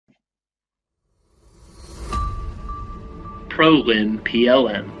PROLIM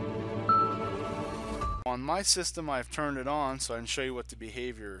PLM. On my system, I've turned it on so I can show you what the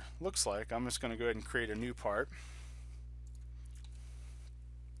behavior looks like. I'm just going to go ahead and create a new part.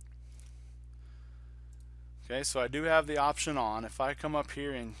 Okay, so I do have the option on. If I come up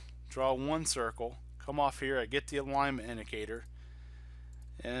here and draw one circle, come off here, I get the alignment indicator,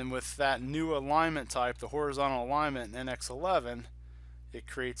 and with that new alignment type, the horizontal alignment in NX11, it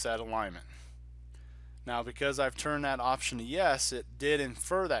creates that alignment. Now, because I've turned that option to yes, it did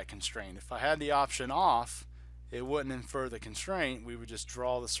infer that constraint. If I had the option off, it wouldn't infer the constraint. We would just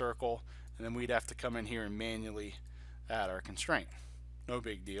draw the circle, and then we'd have to come in here and manually add our constraint. No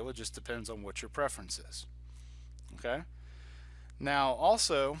big deal. It just depends on what your preference is. Okay? Now,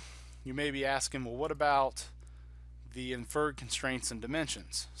 also, you may be asking, well, what about the inferred constraints and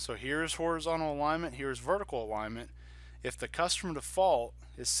dimensions? So here's horizontal alignment, here's vertical alignment. If the custom default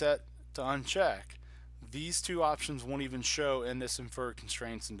is set to uncheck, these two options won't even show in this inferred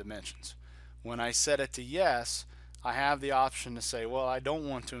constraints and dimensions. When I set it to yes, I have the option to say, well, I don't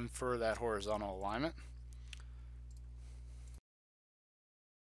want to infer that horizontal alignment.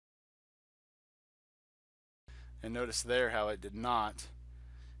 And notice there how it did not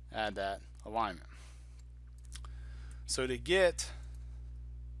add that alignment. So to get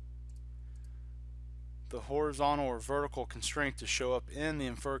the horizontal or vertical constraint to show up in the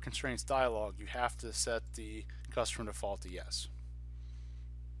inferred constraints dialog, you have to set the customer default to yes.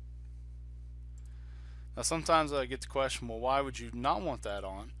 Now sometimes I get the question, well, why would you not want that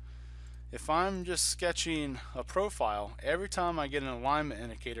on? If I'm just sketching a profile, every time I get an alignment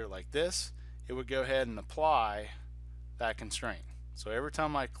indicator like this, it would go ahead and apply that constraint. So every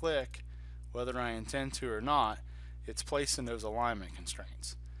time I click, whether I intend to or not, it's placing those alignment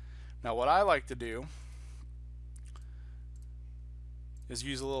constraints. Now what I like to do is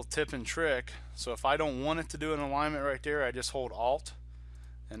use a little tip and trick. So if I don't want it to do an alignment right there, I just hold Alt,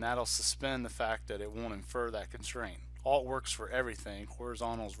 and that'll suspend the fact that it won't infer that constraint. Alt works for everything,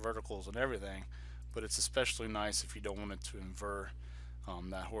 horizontals, verticals, and everything, but it's especially nice if you don't want it to infer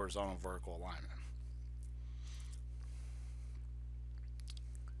that horizontal vertical alignment.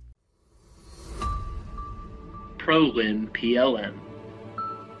 PROLIM PLM.